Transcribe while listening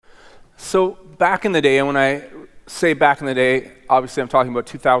So back in the day, and when I say back in the day, obviously I'm talking about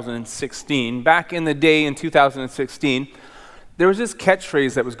 2016. Back in the day in 2016, there was this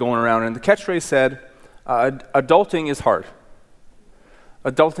catchphrase that was going around, and the catchphrase said, adulting is hard.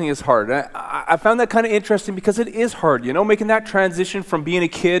 Adulting is hard. And I found that kind of interesting because it is hard, making that transition from being a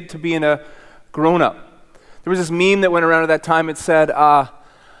kid to being a grown-up. There was this meme that went around at that time. It said,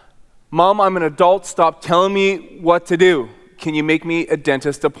 Mom, I'm an adult. Stop telling me what to do. Can you make me a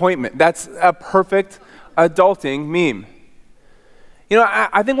dentist appointment? That's a perfect adulting meme.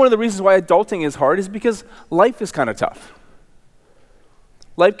 I think one of the reasons why adulting is hard is because life is kind of tough.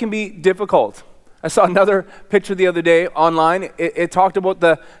 Life can be difficult. I saw another picture the other day online. It talked about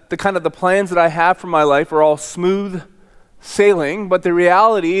the kind of the plans that I have for my life are all smooth sailing, but the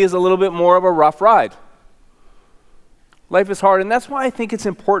reality is a little bit more of a rough ride. Life is hard, and that's why I think it's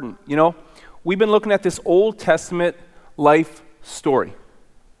important. We've been looking at this Old Testament life story.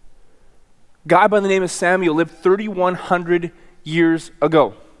 A guy by the name of Samuel lived 3,100 years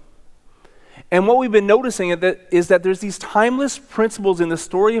ago. And what we've been noticing is that there's these timeless principles in the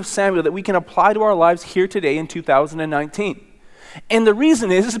story of Samuel that we can apply to our lives here today in 2019. And the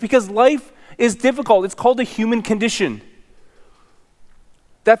reason is because life is difficult. It's called the human condition.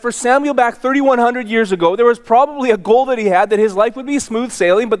 That for Samuel back 3,100 years ago, there was probably a goal that he had that his life would be smooth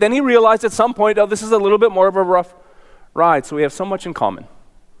sailing, but then he realized at some point, this is a little bit more of a rough ride. So we have so much in common.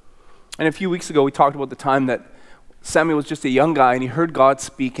 And a few weeks ago, we talked about the time that Samuel was just a young guy and he heard God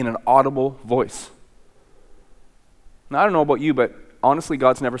speak in an audible voice. Now, I don't know about you, but honestly,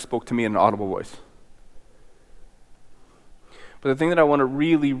 God's never spoke to me in an audible voice. But the thing that I want to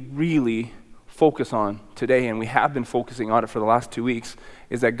really, really focus on today, and we have been focusing on it for the last 2 weeks,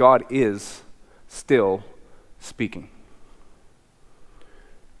 is that God is still speaking.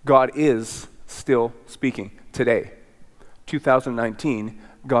 God is still speaking today. 2019,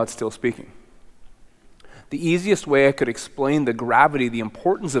 God's still speaking. The easiest way I could explain the gravity, the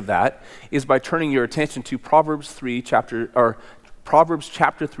importance of that, is by turning your attention to Proverbs chapter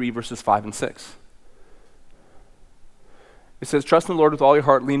 3, verses 5 and 6. It says, trust in the Lord with all your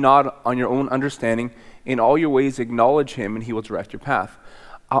heart, lean not on your own understanding, in all your ways acknowledge him, and he will direct your path.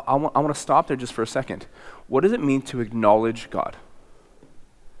 I want to stop there just for a second. What does it mean to acknowledge God?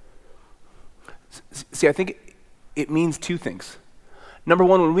 See, I think it means two things. Number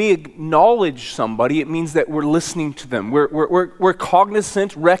one, when we acknowledge somebody, it means that we're listening to them. We're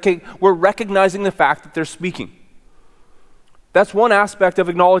cognizant, we're recognizing the fact that they're speaking. That's one aspect of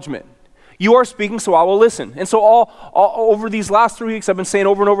acknowledgement. You are speaking, so I will listen. And so all over these last 3 weeks, I've been saying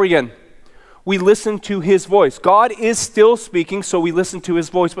over and over again, we listen to his voice. God is still speaking, so we listen to his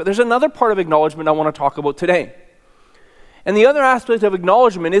voice. But there's another part of acknowledgement I want to talk about today. And the other aspect of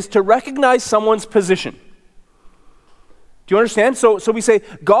acknowledgement is to recognize someone's position. Do you understand? So we say,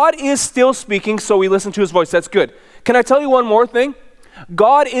 God is still speaking, so we listen to his voice. That's good. Can I tell you one more thing?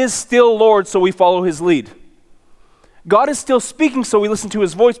 God is still Lord, so we follow his lead. God is still speaking, so we listen to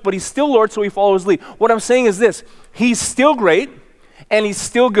his voice, but he's still Lord, so we follow his lead. What I'm saying is this: he's still great, and he's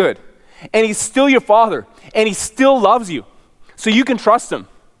still good, and he's still your father, and he still loves you, so you can trust him.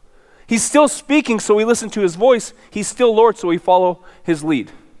 He's still speaking, so we listen to his voice. He's still Lord, so we follow his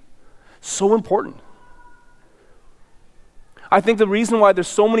lead. So important. I think the reason why there's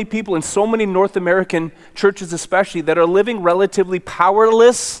so many people in so many North American churches especially that are living relatively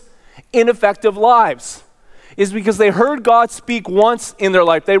powerless, ineffective lives is because they heard God speak once in their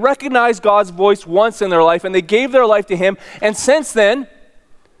life. They recognized God's voice once in their life, and they gave their life to him, and since then,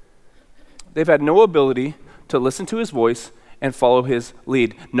 they've had no ability to listen to his voice and follow his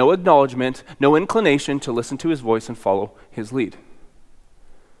lead. No acknowledgement, no inclination to listen to his voice and follow his lead.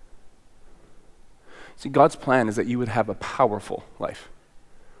 See, God's plan is that you would have a powerful life,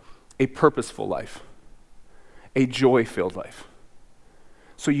 a purposeful life, a joy-filled life.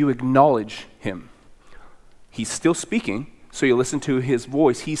 So you acknowledge him. He's still speaking, so you listen to his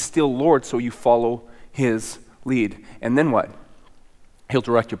voice. He's still Lord, so you follow his lead. And then what? He'll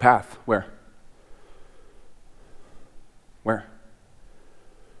direct your path. Where? Where?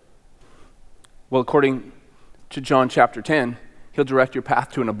 Well, according to John chapter 10, he'll direct your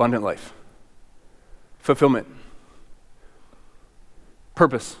path to an abundant life. Fulfillment,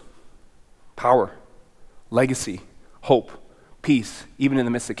 purpose, power, legacy, hope, peace, even in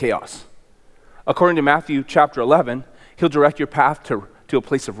the midst of chaos. According to Matthew chapter 11, he'll direct your path to a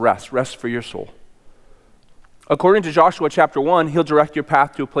place of rest for your soul. According to Joshua chapter 1, he'll direct your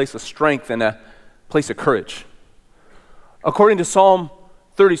path to a place of strength and a place of courage. According to Psalm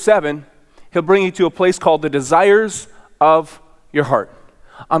 37, he'll bring you to a place called the desires of your heart.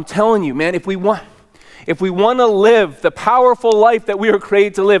 I'm telling you, man, if we want if we want to live the powerful life that we were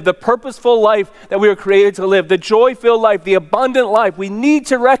created to live, the purposeful life that we were created to live, the joy-filled life, the abundant life, we need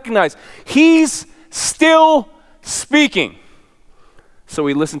to recognize He's still speaking. So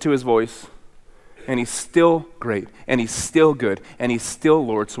we listen to His voice, and He's still great, and He's still good, and He's still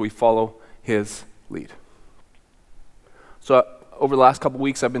Lord, so we follow His lead. So over the last couple of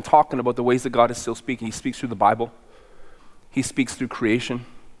weeks, I've been talking about the ways that God is still speaking. He speaks through the Bible. He speaks through creation.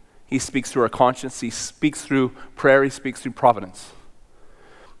 He speaks through our conscience. He speaks through prayer. He speaks through providence.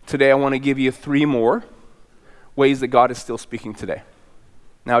 Today, I want to give you 3 more ways that God is still speaking today.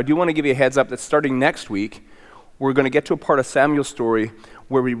 Now, I do want to give you a heads up that starting next week, we're going to get to a part of Samuel's story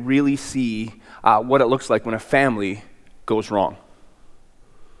where we really see what it looks like when a family goes wrong.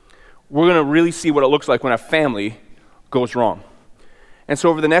 We're going to really see what it looks like when a family goes wrong. And so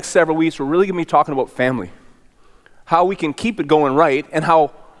over the next several weeks, we're really going to be talking about family, how we can keep it going right, and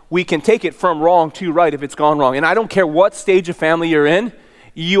how we can take it from wrong to right if it's gone wrong. And I don't care what stage of family you're in,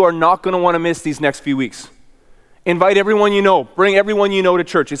 you are not going to want to miss these next few weeks. Invite everyone you know. Bring everyone you know to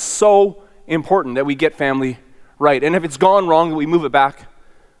church. It's so important that we get family right. And if it's gone wrong, that we move it back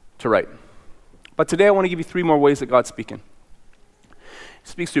to right. But today I want to give you 3 more ways that God's speaking. He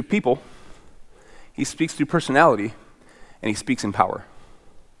speaks through people, He speaks through personality, and He speaks in power.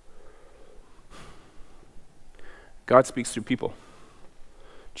 God speaks through people.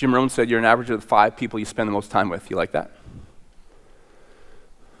 Jim Rohn said you're an average of the 5 people you spend the most time with. You like that?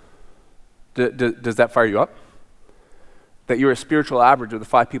 Does that fire you up? That you're a spiritual average of the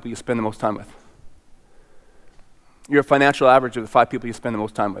 5 people you spend the most time with. You're a financial average of the 5 people you spend the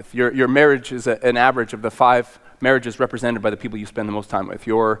most time with. Your marriage is an average of the 5 marriages represented by the people you spend the most time with.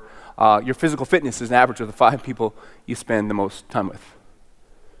 Your physical fitness is an average of the 5 people you spend the most time with.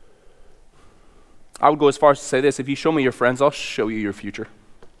 I would go as far as to say this: if you show me your friends, I'll show you your future.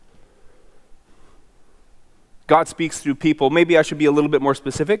 God speaks through people. Maybe I should be a little bit more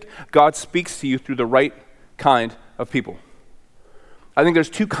specific. God speaks to you through the right kind of people. I think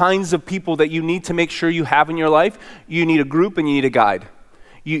there's 2 kinds of people that you need to make sure you have in your life. You need a group and you need a guide.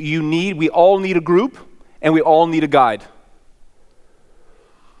 We all need a group and we all need a guide.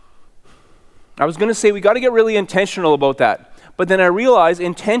 I was going to say we got to get really intentional about that. But then I realized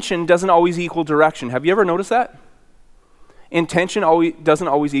intention doesn't always equal direction. Have you ever noticed that? Intention doesn't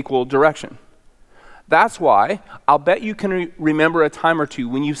always equal direction. That's why I'll bet you can remember a time or two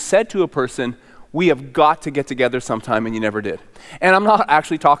when you said to a person, we have got to get together sometime, and you never did. And I'm not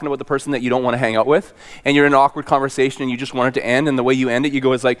actually talking about the person that you don't want to hang out with, and you're in an awkward conversation and you just want it to end, and the way you end it, you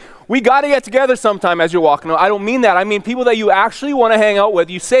go, it's like, we got to get together sometime as you're walking. I don't mean that. I mean people that you actually want to hang out with.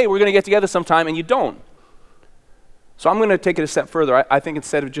 You say, we're going to get together sometime, and you don't. So I'm going to take it a step further. I think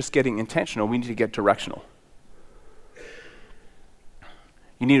instead of just getting intentional, we need to get directional.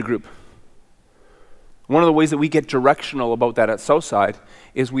 You need a group. One of the ways that we get directional about that at Southside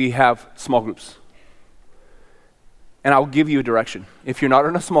is we have small groups. And I'll give you a direction. If you're not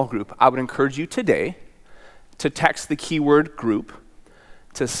in a small group, I would encourage you today to text the keyword group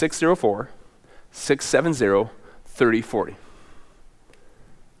to 604-670-3040.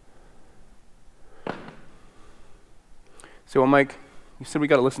 So, well, Mike, you said we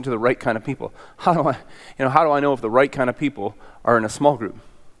got to listen to the right kind of people. How do I know if the right kind of people are in a small group?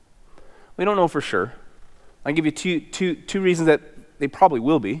 We don't know for sure. I'll give you two reasons that they probably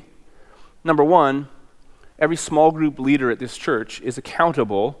will be. Number one, every small group leader at this church is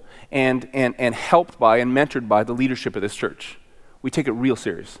accountable and helped by and mentored by the leadership of this church. We take it real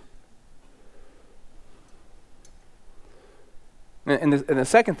serious. And the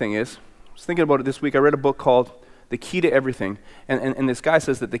second thing is, I was thinking about it this week, I read a book called The Key to Everything, and this guy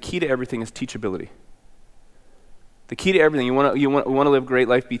says that the key to everything is teachability. The key to everything, you want to live a great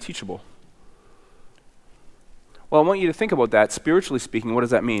life, be teachable. Well, I want you to think about that. Spiritually speaking, what does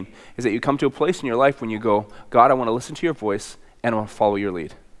that mean? Is that you come to a place in your life when you go, God, I want to listen to your voice and I want to follow your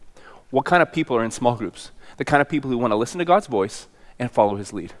lead. What kind of people are in small groups? The kind of people who want to listen to God's voice and follow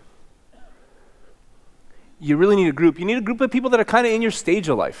his lead. You really need a group. You need a group of people that are kind of in your stage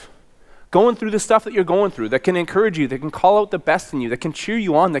of life, going through the stuff that you're going through, that can encourage you, that can call out the best in you, that can cheer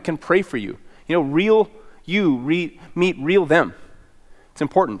you on, that can pray for you. You know, real you meet real them. It's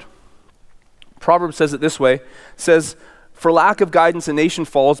important. Proverbs says it this way, says, for lack of guidance a nation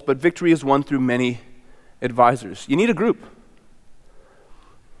falls, but victory is won through many advisors. You need a group.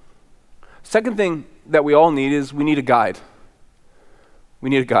 Second thing that we all need is we need a guide.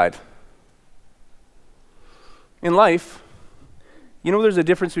 We need a guide. In life, you know there's a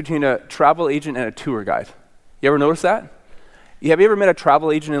difference between a travel agent and a tour guide. You ever notice that? Have you ever met a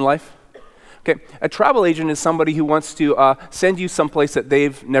travel agent in life? Okay, a travel agent is somebody who wants to send you someplace that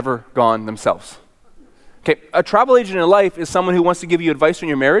they've never gone themselves. Okay, a travel agent in life is someone who wants to give you advice on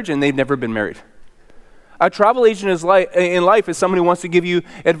your marriage and they've never been married. A travel agent in life is someone who wants to give you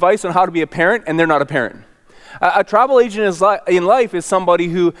advice on how to be a parent and they're not a parent. A travel agent in life is somebody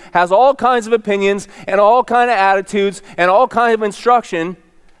who has all kinds of opinions and all kinds of attitudes and all kinds of instruction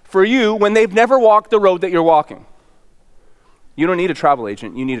for you when they've never walked the road that you're walking. You don't need a travel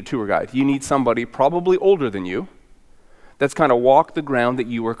agent, you need a tour guide. You need somebody probably older than you that's kind of walked the ground that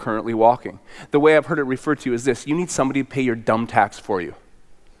you are currently walking. The way I've heard it referred to is this: you need somebody to pay your dumb tax for you.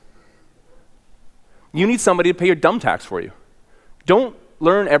 You need somebody to pay your dumb tax for you. Don't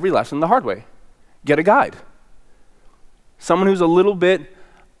learn every lesson the hard way. Get a guide. Someone who's a little bit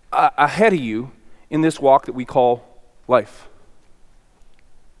ahead of you in this walk that we call life.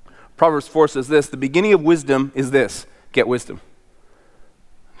 Proverbs 4 says this: the beginning of wisdom is this: get wisdom.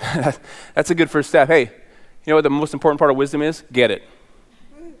 That's a good first step. Hey, you know what the most important part of wisdom is? Get it.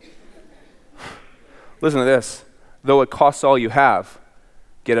 Listen to this: though it costs all you have,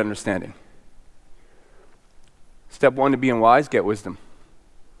 get understanding. Step 1 to being wise, get wisdom.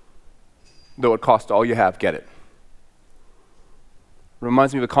 Though it costs all you have, get it.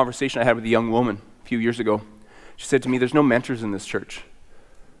 Reminds me of a conversation I had with a young woman a few years ago. She said to me, there's no mentors in this church.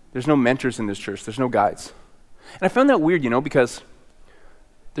 There's no mentors in this church. There's no guides. And I found that weird, because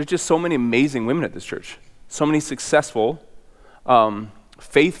there's just so many amazing women at this church. So many successful,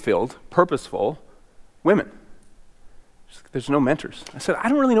 faith-filled, purposeful women. There's no mentors. I said, I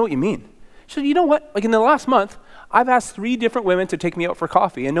don't really know what you mean. She said, you know what? Like in the last month, I've asked 3 different women to take me out for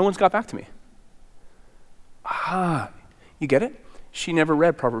coffee and no one's got back to me. You get it? She never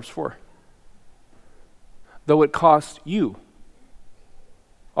read Proverbs 4. Though it cost you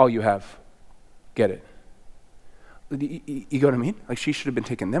all you have, get it. You get what I mean? Like she should have been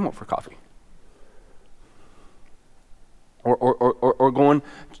taking them out for coffee. Or going,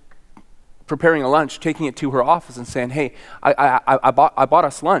 preparing a lunch, taking it to her office and saying, hey, I bought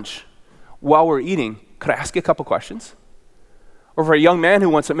us lunch. While we're eating, could I ask you a couple questions? Or for a young man who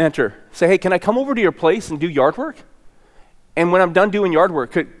wants a mentor, say, hey, can I come over to your place and do yard work? And when I'm done doing yard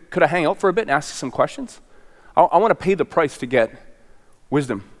work, could I hang out for a bit and ask you some questions? I want to pay the price to get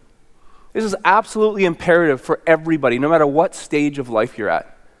wisdom. This is absolutely imperative for everybody, no matter what stage of life you're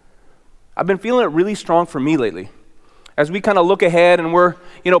at. I've been feeling it really strong for me lately. As we kind of look ahead and we're,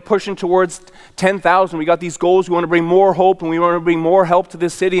 pushing towards 10,000, we got these goals. We want to bring more hope and we want to bring more help to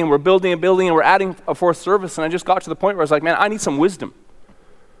this city, and we're building and we're adding a 4th service. And I just got to the point where I was like, man, I need some wisdom.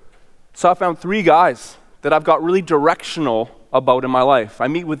 So I found 3 guys that I've got really directional about in my life. I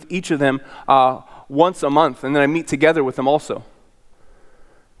meet with each of them once a month, and then I meet together with them also.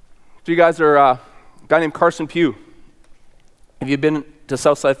 3 guys are a guy named Carson Pugh. If you've been to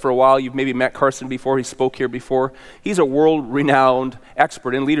Southside for a while, you've maybe met Carson before. He spoke here before. He's a world-renowned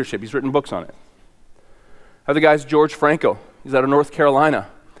expert in leadership. He's written books on it. Other guy's George Franco. He's out of North Carolina.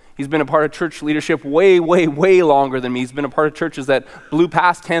 He's been a part of church leadership way, way, way longer than me. He's been a part of churches that blew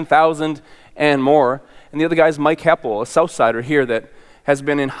past 10,000 and more. And the other guy's Mike Heppel, a Southsider here that has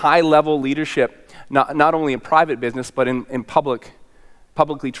been in high-level leadership, not only in private business, but in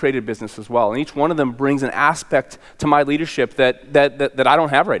publicly traded business as well. And each one of them brings an aspect to my leadership that I don't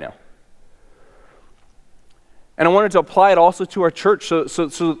have right now. And I wanted to apply it also to our church. So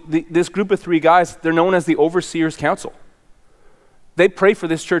this group of 3 guys, they're known as the Overseers Council. They pray for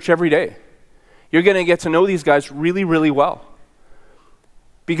this church every day. You're going to get to know these guys really, really well.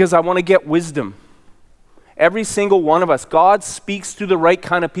 Because I want to get wisdom. Every single one of us, God speaks to the right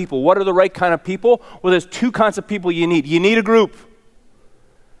kind of people. What are the right kind of people? Well, there's 2 kinds of people you need. You need a group,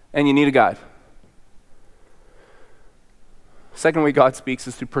 and you need a guide. Second way God speaks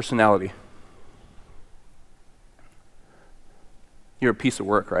is through personality. You're a piece of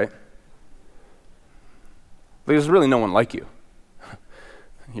work, right? There's really no one like you.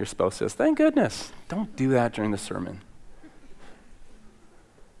 Your spouse says, thank goodness. Don't do that during the sermon.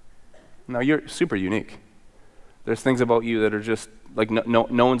 No, you're super unique. There's things about you that are just like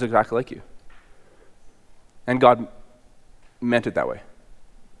no one's exactly like you. And God meant it that way.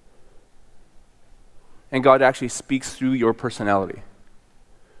 And God actually speaks through your personality.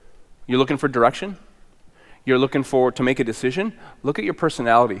 You're looking for direction? You're looking to make a decision? Look at your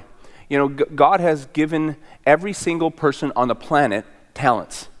personality. God has given every single person on the planet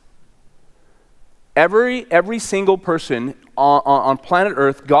talents. Every single person on planet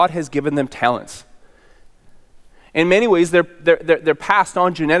Earth, God has given them talents. In many ways, they're passed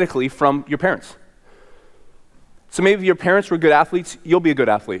on genetically from your parents. So maybe if your parents were good athletes, you'll be a good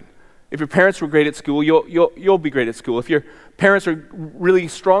athlete. If your parents were great at school, you'll be great at school. If your parents are really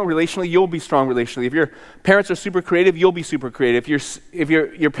strong relationally, you'll be strong relationally. If your parents are super creative, you'll be super creative. If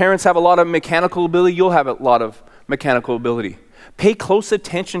your parents have a lot of mechanical ability, you'll have a lot of mechanical ability. Pay close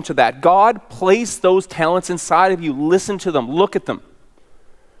attention to that. God placed those talents inside of you. Listen to them. Look at them.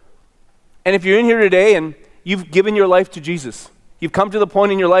 And if you're in here today and you've given your life to Jesus, you've come to the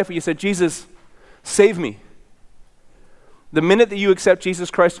point in your life where you said, Jesus, save me. The minute that you accept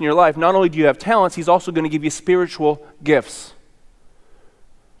Jesus Christ in your life, not only do you have talents, he's also going to give you spiritual gifts.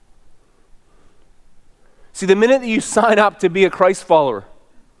 See, the minute that you sign up to be a Christ follower,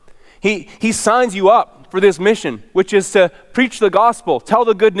 he signs you up for this mission, which is to preach the gospel, tell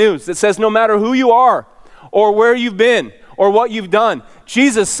the good news that says no matter who you are or where you've been or what you've done,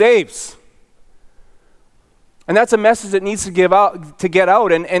 Jesus saves. And that's a message that needs to get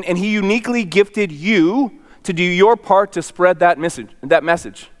out. And he uniquely gifted you to do your part to spread that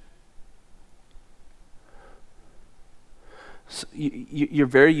message. So you're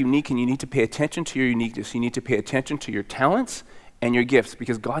very unique, and you need to pay attention to your uniqueness. You need to pay attention to your talents and your gifts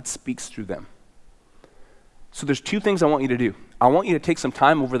because God speaks through them. So there's two things I want you to do. I want you to take some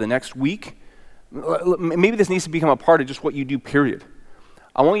time over the next week. Maybe this needs to become a part of just what you do, period.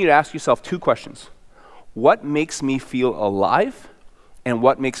 I want you to ask yourself two questions. What makes me feel alive, and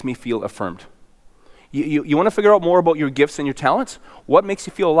what makes me feel affirmed? You want to figure out more about your gifts and your talents? What makes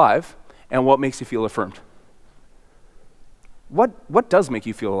you feel alive, and what makes you feel affirmed? What does make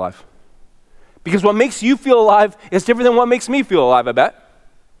you feel alive? Because what makes you feel alive is different than what makes me feel alive, I bet.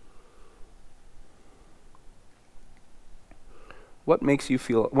 What makes you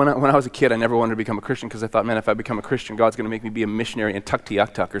feel... When I was a kid, I never wanted to become a Christian because I thought, man, if I become a Christian, God's going to make me be a missionary in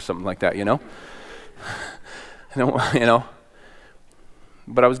Tuktoyaktuk or something like that, you know?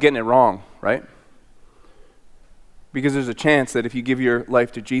 But I was getting it wrong, right? Because there's a chance that if you give your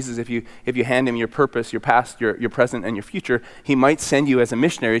life to Jesus, if you hand him your purpose, your past, your present, and your future, he might send you as a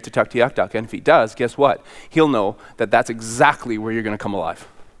missionary to Tuktoyaktuk. And if he does, guess what? He'll know that that's exactly where you're going to come alive.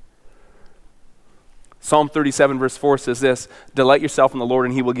 Psalm 37 verse 4 says this, delight yourself in the Lord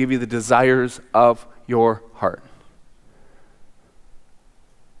and he will give you the desires of your heart.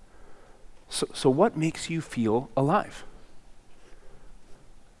 So what makes you feel alive?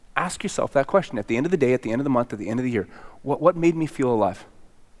 Ask yourself that question at the end of the day, at the end of the month, at the end of the year. What made me feel alive?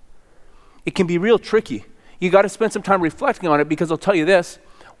 It can be real tricky. You got to spend some time reflecting on it because I'll tell you this,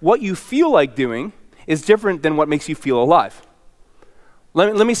 what you feel like doing is different than what makes you feel alive.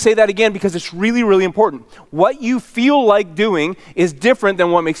 Let me say that again because it's really, really important. What you feel like doing is different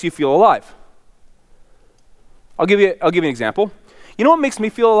than what makes you feel alive. I'll give you an example. You know what makes me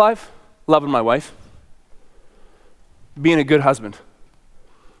feel alive? Loving my wife. Being a good husband.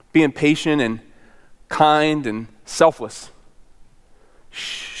 Being patient and kind and selfless.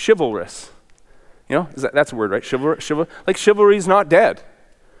 Chivalrous. You know, that's a word, right? Chivalry. Like chivalry is not dead.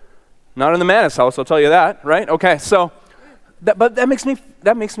 Not in the Manis house, I'll tell you that, right? Okay, so that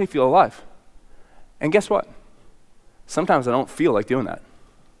makes me feel alive. And guess what? Sometimes I don't feel like doing that.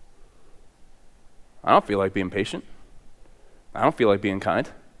 I don't feel like being patient. I don't feel like being kind.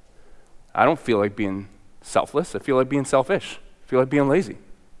 I don't feel like being selfless. I feel like being selfish. I feel like being lazy.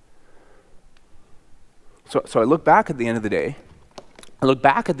 So I look back at the end of the day. I look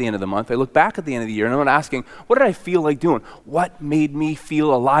back at the end of the month. I look back at the end of the year, and I'm asking, what did I feel like doing? What made me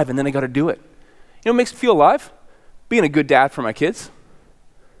feel alive? And then I got to do it. You know what makes me feel alive? Being a good dad for my kids.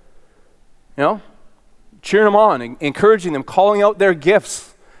 You know, cheering them on, encouraging them, calling out their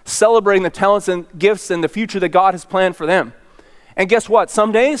gifts, celebrating the talents and gifts and the future that God has planned for them. And guess what?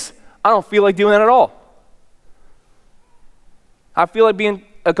 Some days, I don't feel like doing that at all. I feel like being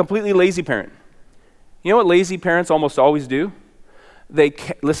a completely lazy parent. You know what lazy parents almost always do?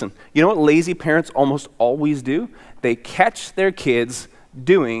 Listen, you know what lazy parents almost always do? They catch their kids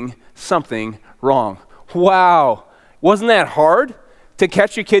doing something wrong. Wow. Wasn't that hard to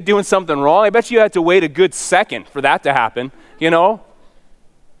catch your kid doing something wrong? I bet you had to wait a good second for that to happen, you know?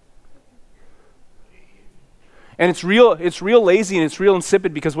 And it's real lazy and it's real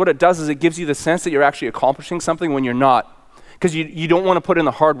insipid because what it does is it gives you the sense that you're actually accomplishing something when you're not. Because you don't want to put in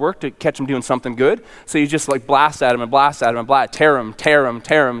the hard work to catch them doing something good. So you just like blast at them and blast at them and tear them.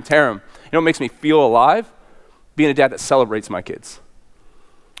 You know what makes me feel alive? Being a dad that celebrates my kids.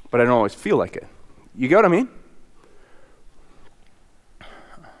 But I don't always feel like it. You get what I mean?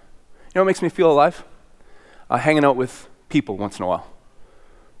 You know what makes me feel alive? Hanging out with people once in a while.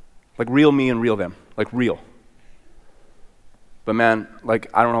 Like real me and real them. Like real. But man, like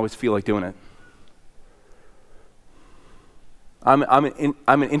I don't always feel like doing it. I'm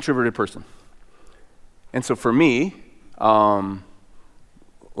an introverted person. And so for me,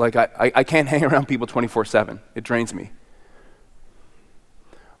 like Like, I can't hang around people 24/7. It drains me.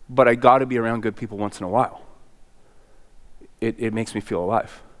 But I got to be around good people once in a while. It makes me feel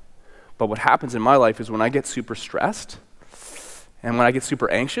alive. But what happens in my life is when I get super stressed and when I get super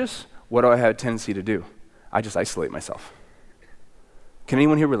anxious, what do I have a tendency to do? I just isolate myself. Can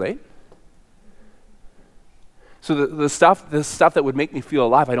anyone here relate? So the stuff that would make me feel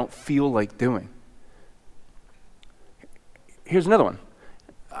alive, I don't feel like doing. Here's another one.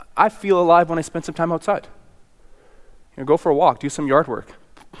 I feel alive when I spend some time outside. Go for a walk, do some yard work,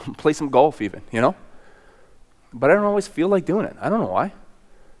 play some golf even, But I don't always feel like doing it. I don't know why.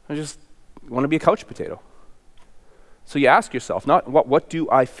 I just want to be a couch potato. So you ask yourself, not what do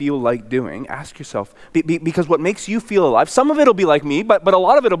I feel like doing? Ask yourself, because what makes you feel alive, some of it will be like me, but a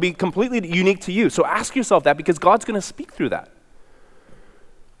lot of it will be completely unique to you. So ask yourself that, because God's going to speak through that.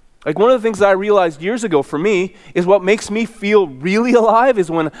 Like, one of the things that I realized years ago for me is what makes me feel really alive is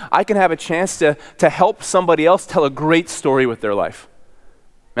when I can have a chance to help somebody else tell a great story with their life.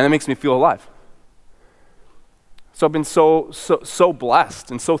 And that makes me feel alive. So I've been so blessed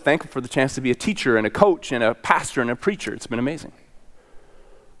and so thankful for the chance to be a teacher and a coach and a pastor and a preacher. It's been amazing.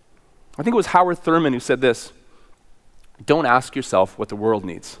 I think it was Howard Thurman who said this: don't ask yourself what the world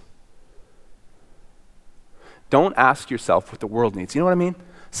needs. Don't ask yourself what the world needs. You know what I mean?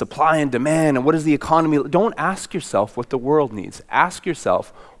 Supply and demand, and what is the economy? Don't ask yourself what the world needs. Ask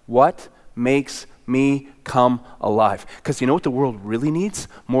yourself, what makes me come alive? Because you know what the world really needs?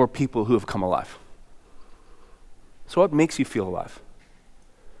 More people who have come alive. So what makes you feel alive?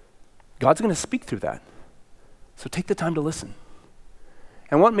 God's going to speak through that. So take the time to listen.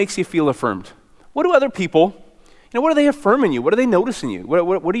 And what makes you feel affirmed? What do other people, what are they affirming you? What are they noticing you?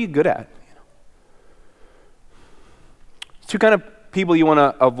 What are you good at? Two kind of people you want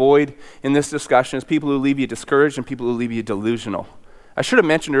to avoid in this discussion is people who leave you discouraged and people who leave you delusional. I should have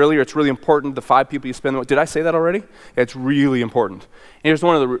mentioned earlier, it's really important, the 5 people you spend with. Did I say that already? It's really important. And here's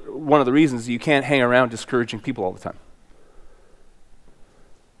one of the reasons you can't hang around discouraging people all the time.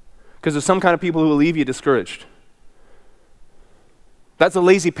 Because there's some kind of people who will leave you discouraged. That's a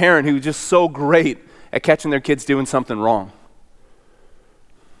lazy parent who's just so great at catching their kids doing something wrong.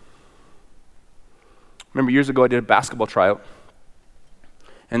 Remember years ago I did a basketball tryout.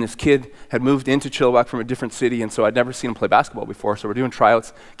 And this kid had moved into Chilliwack from a different city, and so I'd never seen him play basketball before. So we're doing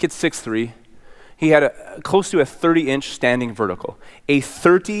tryouts. Kid's 6'3". He had close to a 30-inch standing vertical. A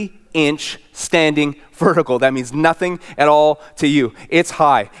 30-inch standing vertical. That means nothing at all to you. It's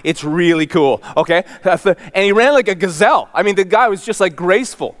high. It's really cool, okay? And he ran like a gazelle. I mean, the guy was just like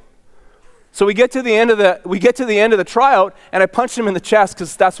graceful. So we get to the end of the tryout, and I punch him in the chest,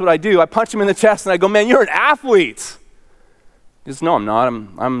 because that's what I do. I punch him in the chest, and I go, man, you're an athlete. He says, no, I'm not.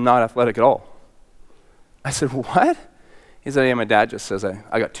 I'm not athletic at all. I said, what? He said, yeah, my dad just says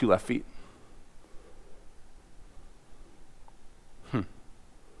I got 2 left feet.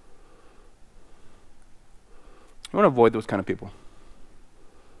 You want to avoid those kind of people.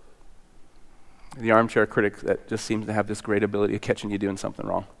 The armchair critic that just seems to have this great ability of catching you doing something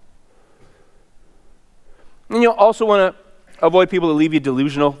wrong. And you also want to avoid people that leave you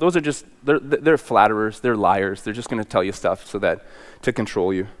delusional. Those are just, they're flatterers, they're liars. They're just going to tell you stuff to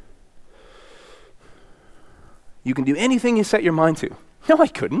control you. You can do anything you set your mind to. No, I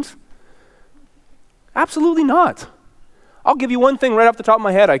couldn't. Absolutely not. I'll give you one thing right off the top of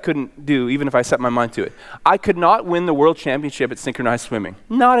my head I couldn't do, even if I set my mind to it. I could not win the world championship at synchronized swimming.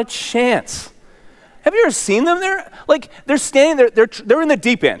 Not a chance. Have you ever seen them? They're standing there, they're in the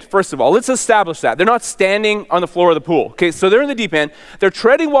deep end, first of all. Let's establish that. They're not standing on the floor of the pool. Okay, so they're in the deep end. They're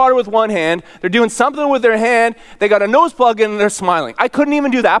treading water with one hand. They're doing something with their hand. They got a nose plug in and they're smiling. I couldn't even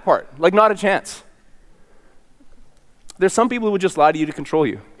do that part. Not a chance. There's some people who would just lie to you to control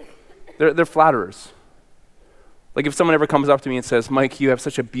you. They're flatterers. If someone ever comes up to me and says, Mike, you have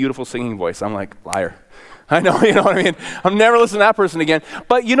such a beautiful singing voice. I'm like, liar. I know, you know what I mean? I'm never listening to that person again.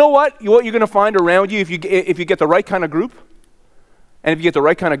 But you know what? What you're going to find around you, if you get the right kind of group, and if you get the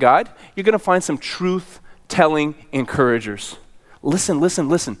right kind of guide, you're going to find some truth-telling encouragers. Listen.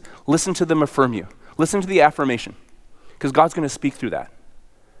 Listen to them affirm you. Listen to the affirmation, because God's going to speak through that.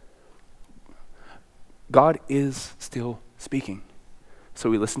 God is still speaking. So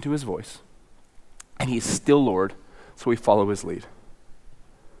we listen to his voice, and he is still Lord, so we follow his lead.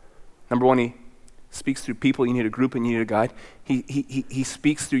 Number 1, he speaks through people. You need a group and you need a guide. He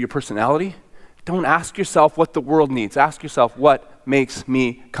speaks through your personality. Don't ask yourself what the world needs. Ask yourself, what makes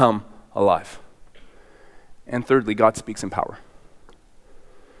me come alive? And thirdly, God speaks in power.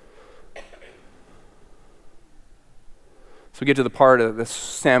 So we get to the part of the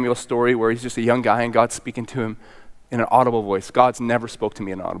Samuel story where he's just a young guy and God's speaking to him in an audible voice. God's never spoke to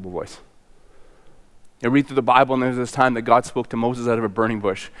me in an audible voice. You read through the Bible and there's this time that God spoke to Moses out of a burning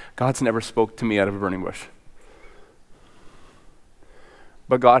bush. God's never spoke to me out of a burning bush.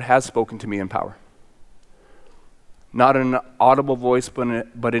 But God has spoken to me in power. Not in an audible voice,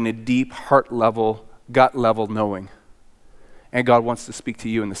 but in a deep, heart level, gut level knowing. And God wants to speak to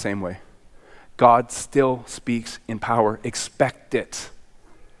you in the same way. God still speaks in power. Expect it.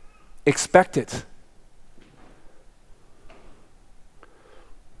 Expect it.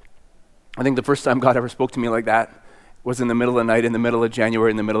 I think the first time God ever spoke to me like that was in the middle of the night, in the middle of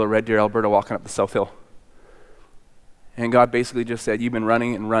January, in the middle of Red Deer, Alberta, walking up the South Hill. And God basically just said, you've been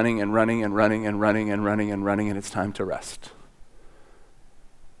running and running and running and running and running and running and running, and it's time to rest.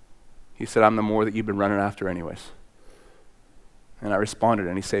 He said, I'm the more that you've been running after anyways. And I responded,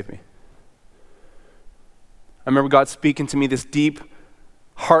 and he saved me. I remember God speaking to me this deep,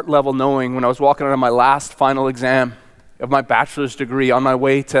 heart-level knowing when I was walking out of my last final exam of my bachelor's degree on my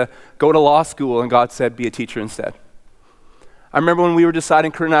way to go to law school, and God said, be a teacher instead. I remember when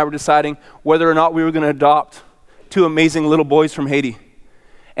Corinne and I were deciding whether or not we were going to adopt 2 amazing little boys from Haiti.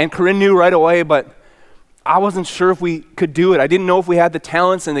 And Corinne knew right away, but I wasn't sure if we could do it. I didn't know if we had the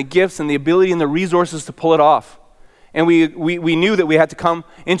talents and the gifts and the ability and the resources to pull it off. And we knew that we had to come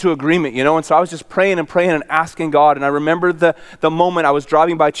into agreement, And so I was just praying and asking God. And I remember the moment I was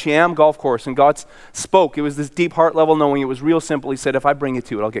driving by Chiam Golf Course and God spoke. It was this deep heart level knowing. It was real simple. He said, if I bring you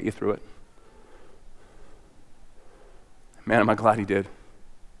to it, I'll get you through it. Man, am I glad he did.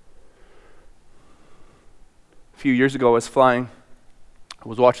 A few years ago, I was flying. I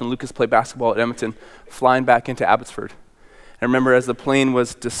was watching Lucas play basketball at Edmonton, flying back into Abbotsford. I remember as the plane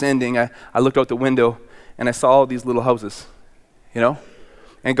was descending, I looked out the window and I saw all these little houses, And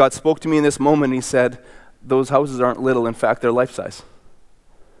God spoke to me in this moment and he said, those houses aren't little, in fact, they're life-size.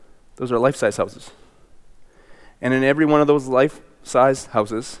 Those are life-size houses. And in every one of those life-size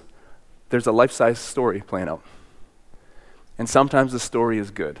houses, there's a life-size story playing out. And sometimes the story is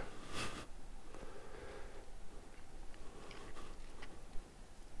good.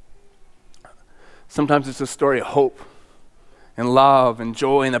 Sometimes it's a story of hope and love and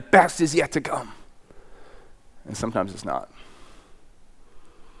joy, and the best is yet to come. And sometimes it's not.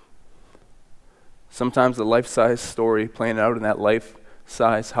 Sometimes the life-size story playing out in that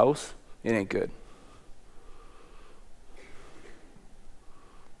life-size house, it ain't good.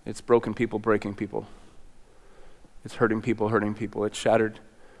 It's broken people breaking people. It's hurting people hurting people. It's shattered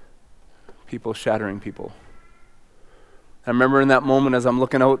people shattering people. I remember in that moment as I'm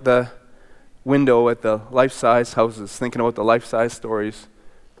looking out the window at the life-size houses, thinking about the life-size stories,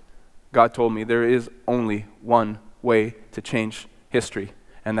 God told me there is only one way to change history,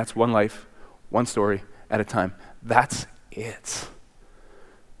 and that's one life, one story at a time. That's it.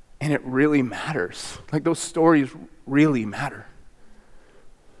 And it really matters. Like, those stories really matter.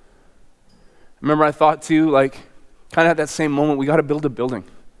 Remember, I thought too, kind of at that same moment, we got to build a building.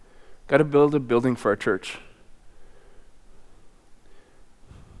 Got to build a building for our church.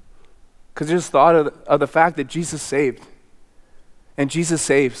 Because I just thought of the fact that Jesus saved. And Jesus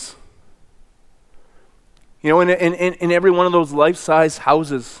saves. In every one of those life-size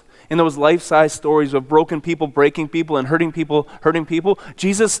houses, in those life-size stories of broken people, breaking people, and hurting people,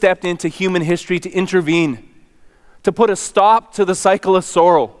 Jesus stepped into human history to intervene, to put a stop to the cycle of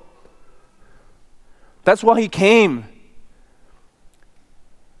sorrow. That's why he came.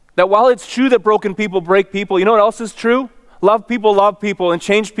 That while it's true that broken people break people, you know what else is true? Love people, and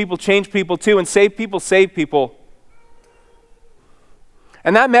change people too, and save people.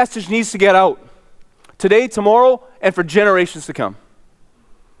 And that message needs to get out. Today, tomorrow, and for generations to come.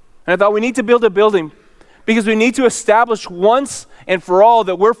 And I thought we need to build a building because we need to establish once and for all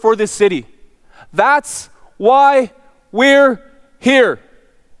that we're for this city. That's why we're here.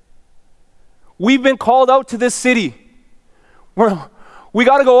 We've been called out to this city. We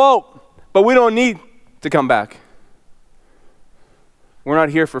got to go out, but we don't need to come back. We're not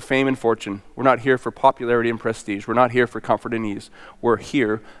here for fame and fortune. We're not here for popularity and prestige. We're not here for comfort and ease. We're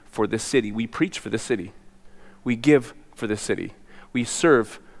here for this city. We preach for this city. We give for this city. We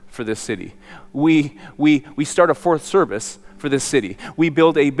serve for this city. We start a fourth service for this city. We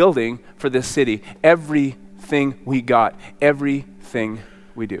build a building for this city. Everything we got, everything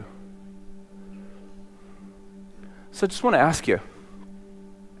we do. So I just want to ask you,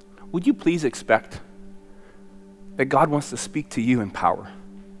 would you please expect that God wants to speak to you in power?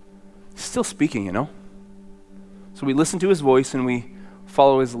 He's still speaking, So we listen to his voice and we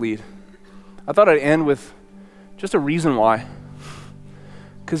follow his lead. I thought I'd end with just a reason why.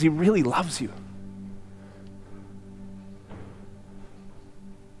 Because he really loves you.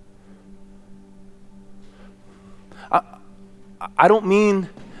 I don't mean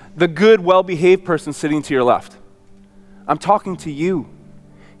the good, well-behaved person sitting to your left. I'm talking to you.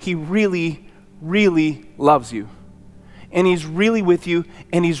 He really, really loves you. And he's really with you,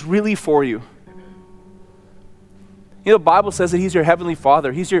 and he's really for you. You know, the Bible says that he's your heavenly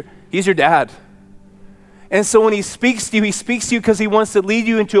Father. He's your dad. And so when he speaks to you because he wants to lead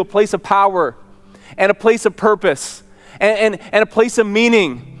you into a place of power and a place of purpose and a place of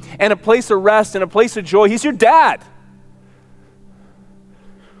meaning and a place of rest and a place of joy. He's your dad.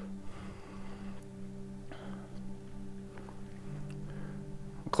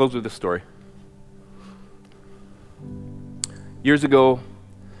 I'll close with this story. Years ago,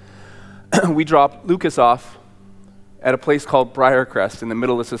 we dropped Lucas off at a place called Briarcrest in the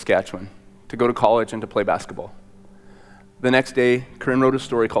middle of Saskatchewan to go to college and to play basketball. The next day, Corinne wrote a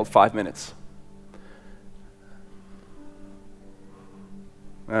story called 5 Minutes.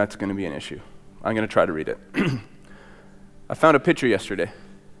 That's going to be an issue. I'm going to try to read it. I found a picture yesterday.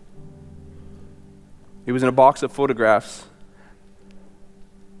 It was in a box of photographs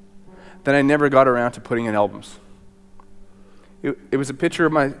that I never got around to putting in albums. It was a picture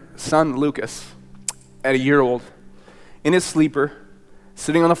of my son, Lucas, at a year old, in his sleeper,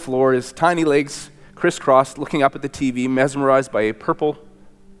 sitting on the floor, his tiny legs crisscrossed, looking up at the TV, mesmerized by a purple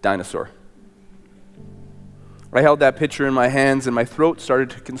dinosaur. I held that picture in my hands and my throat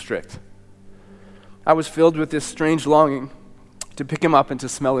started to constrict. I was filled with this strange longing to pick him up and to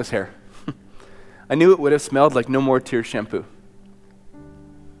smell his hair. I knew it would have smelled like No More Tears shampoo.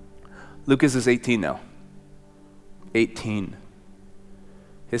 Lucas is 18 now. 18.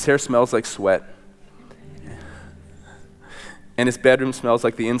 His hair smells like sweat. And his bedroom smells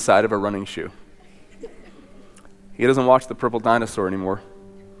like the inside of a running shoe. He doesn't watch the purple dinosaur anymore.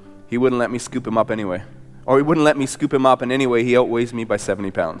 He wouldn't let me scoop him up anyway. Or he wouldn't let me scoop him up, and anyway, he outweighs me by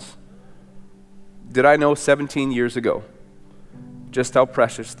 70 pounds. Did I know 17 years ago just how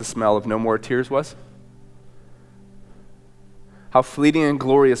precious the smell of No More Tears was? How fleeting and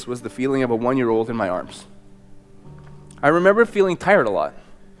glorious was the feeling of a 1-year-old in my arms. I remember feeling tired a lot.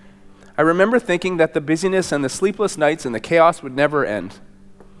 I remember thinking that the busyness and the sleepless nights and the chaos would never end.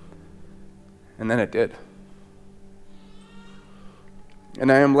 And then it did.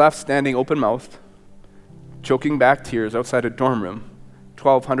 And I am left standing open-mouthed, choking back tears outside a dorm room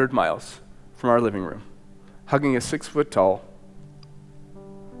 1,200 miles from our living room, hugging a 6-foot-tall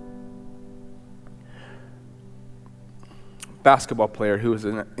basketball player who was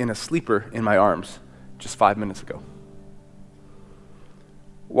in a sleeper in my arms just 5 minutes ago.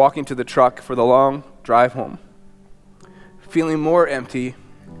 Walking to the truck for the long drive home, feeling more empty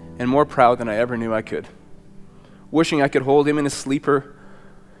and more proud than I ever knew I could. Wishing I could hold him in his sleeper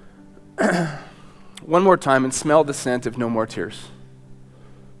one more time and smell the scent of No More Tears.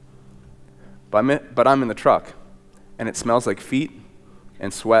 But I'm in the truck, and it smells like feet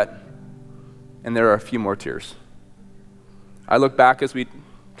and sweat, and there are a few more tears. I look back as we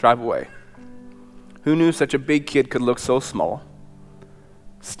drive away. Who knew such a big kid could look so small,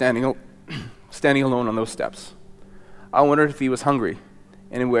 standing alone on those steps? I wondered if he was hungry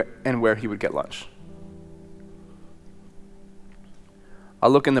and where he would get lunch. I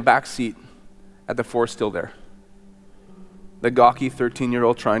look in the back seat at the 4 still there. The gawky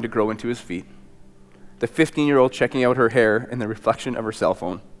 13-year-old trying to grow into his feet. The 15-year-old checking out her hair in the reflection of her cell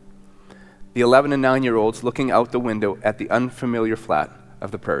phone. The 11 and 9-year-olds looking out the window at the unfamiliar flat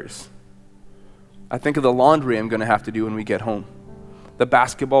of the prairies. I think of the laundry I'm going to have to do when we get home. The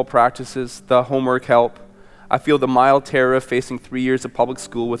basketball practices, the homework help. I feel the mild terror of facing 3 years of public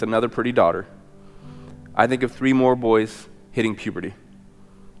school with another pretty daughter. I think of 3 more boys hitting puberty.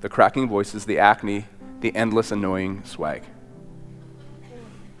 The cracking voices, the acne, the endless annoying swag.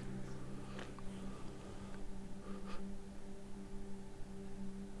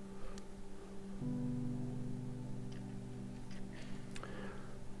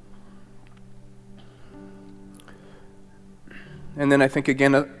 And then I think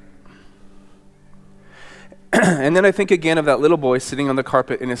again of that little boy sitting on the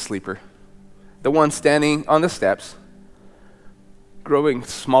carpet in his sleeper, the one standing on the steps, growing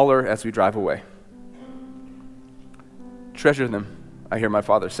smaller as we drive away. Treasure them, I hear my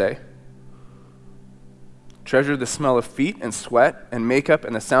father say. Treasure the smell of feet and sweat and makeup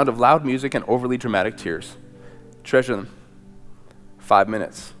and the sound of loud music and overly dramatic tears. Treasure them. 5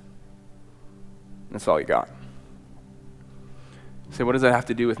 minutes. That's all you got. Say, what does that have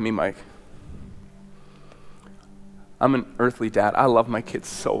to do with me, Mike? I'm an earthly dad. I love my kids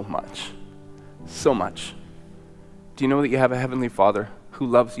so much. So much. Do you know that you have a heavenly Father who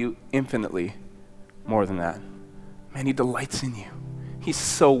loves you infinitely more than that? Man, he delights in you. He's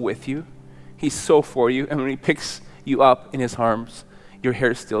so with you. He's so for you. And when he picks you up in his arms, your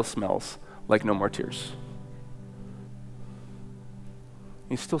hair still smells like no more tears.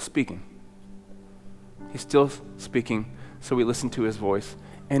 He's still speaking. He's still speaking, so we listen to his voice.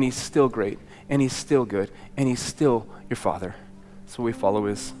 And he's still great, and he's still good, and he's still your Father. So we follow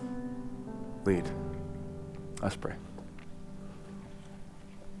his lead. Let's pray.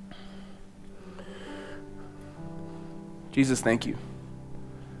 Jesus, thank you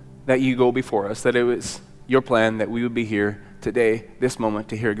that you go before us, that it was your plan that we would be here today, this moment,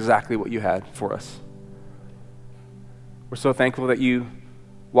 to hear exactly what you had for us. We're so thankful that you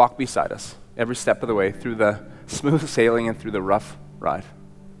walk beside us every step of the way through the smooth sailing and through the rough ride.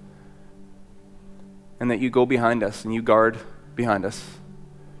 And that you go behind us and you guard behind us.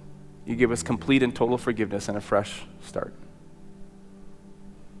 You give us complete and total forgiveness and a fresh start.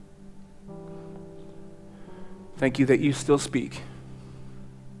 Thank you that you still speak.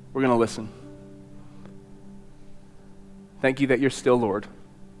 We're going to listen. Thank you that you're still Lord.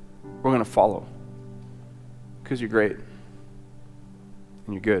 We're going to follow because you're great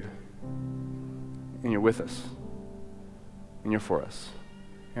and you're good and you're with us and you're for us.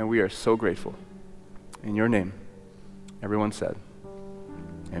 And we are so grateful. In your name, everyone said,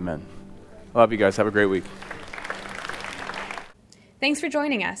 amen. I love you guys. Have a great week. Thanks for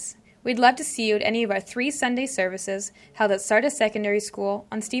joining us. We'd love to see you at any of our 3 Sunday services held at Sardis Secondary School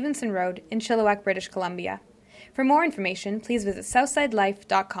on Stevenson Road in Chilliwack, British Columbia. For more information, please visit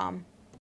southsidelife.com.